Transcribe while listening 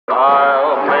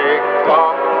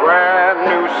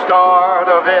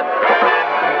of it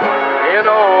in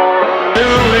old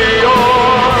New York.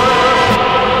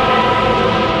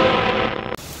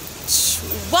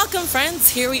 Welcome friends,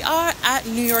 here we are at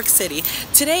New York City.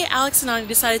 Today Alex and Ani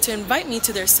decided to invite me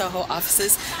to their SoHo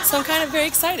offices, so I'm kind of very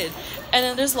excited. And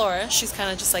then there's Laura, she's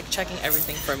kind of just like checking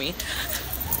everything for me.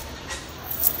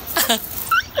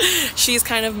 She's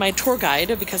kind of my tour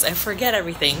guide because I forget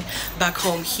everything back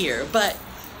home here. But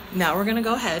now we're gonna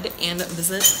go ahead and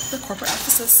visit the corporate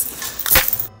offices.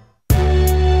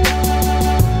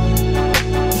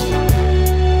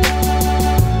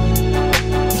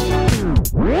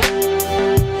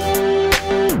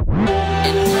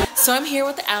 So I'm here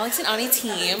with the Alex and Ani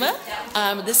team.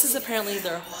 This is apparently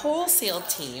their wholesale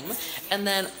team. And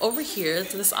then over here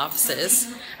to this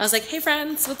offices, I was like, hey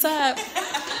friends, what's up?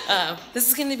 This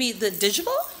is gonna be the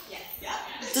digital?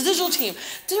 The digital team.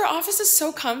 Their office is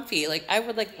so comfy. Like I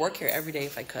would like work here every day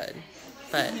if I could,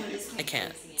 but I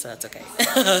can't, so that's okay.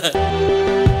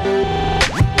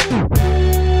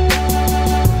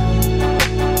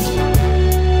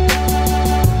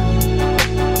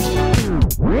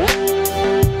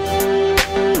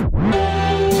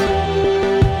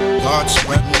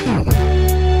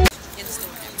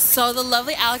 So the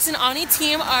lovely Alex and Ani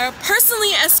team are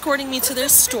personally escorting me to their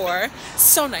store.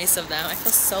 So nice of them. I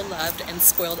feel so loved and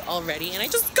spoiled already, and I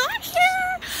just got here.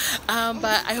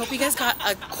 But I hope you guys got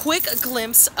a quick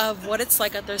glimpse of what it's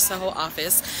like at their SoHo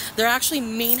office. Their actually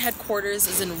main headquarters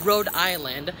is in Rhode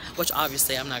Island, which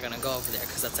obviously I'm not gonna go over there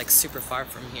because that's like super far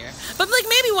from here. But like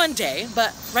maybe one day.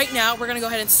 But right now we're gonna go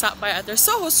ahead and stop by at their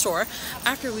SoHo store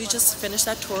after we just finish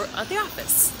that tour at the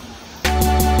office.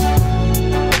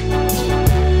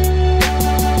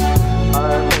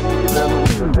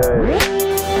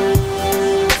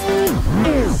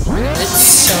 It's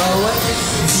so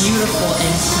beautiful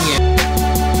in here.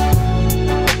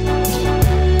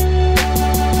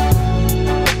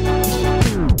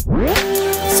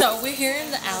 So we're here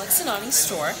in the Alex and Ani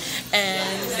store,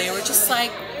 and they were just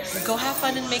like, go have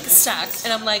fun and make a stack.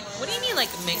 And I'm like, what do you mean like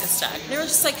make a stack? They were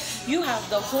just like, you have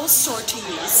the whole store to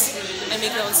use and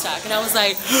make your own stack. And I was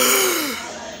like,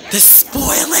 the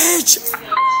spoilage!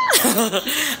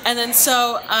 And then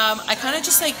so I kind of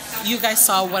just like, you guys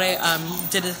saw what I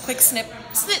did a quick snip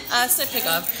pick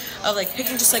of like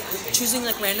picking, just like choosing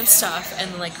like random stuff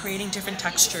and like creating different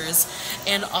textures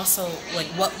and also like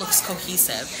what looks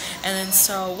cohesive. And then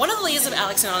so one of the ladies of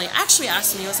Alex and Ani actually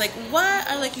asked me, was like,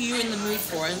 what are like you in the mood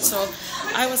for? And so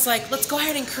I was like, let's go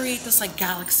ahead and create this like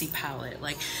galaxy palette.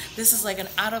 Like this is like an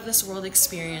out of this world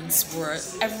experience where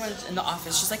everyone in the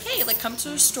office just like, hey, like come to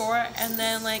a store and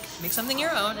then like make something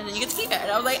your own and then you get to keep it. And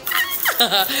I was like,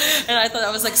 ah! And I thought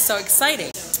that was like so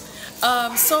exciting.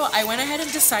 So I went ahead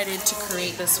and decided to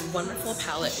create this wonderful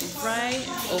palette right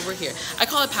over here. I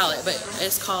call it palette, but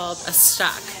it's called a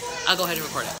stack. I'll go ahead and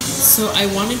record it. So I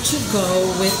wanted to go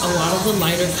with a lot of the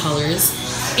lighter colors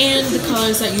and the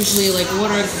colors that usually like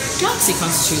what our galaxy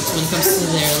constitutes when it comes to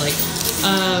their like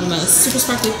super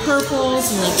sparkly purples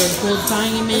and like their gold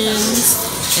diamonds.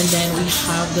 And then we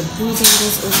have the blue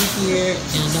bangles over here,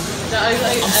 and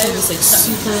also this like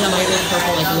super lighter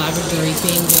purple, like lavender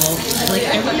bangle. Like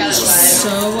everything's just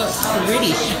so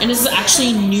pretty. And this is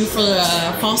actually new for the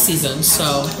fall season,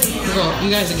 so you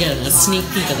guys are getting a sneak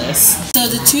peek of this. So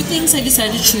the two things I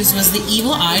decided to choose was the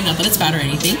Evil Eye, not that it's bad or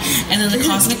anything, and then the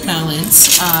Cosmic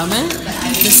Balance.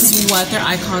 This is what their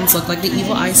icons look like. The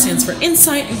Evil Eye stands for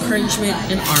insight, encouragement,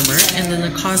 and armor, and then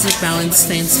the Cosmic Balance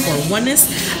stands for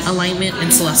oneness, alignment,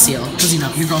 and celestial, because you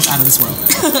know your girl's out of this world.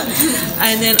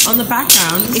 And then on the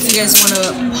background, if you guys want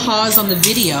to pause on the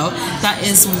video, that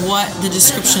is what the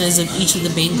description is of each of the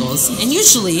bangles. And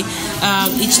usually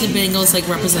each of the bangles like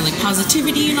represent like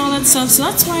positivity and all that stuff, so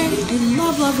that's why I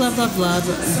love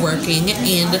working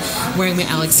and wearing my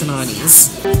Alex and Ani's.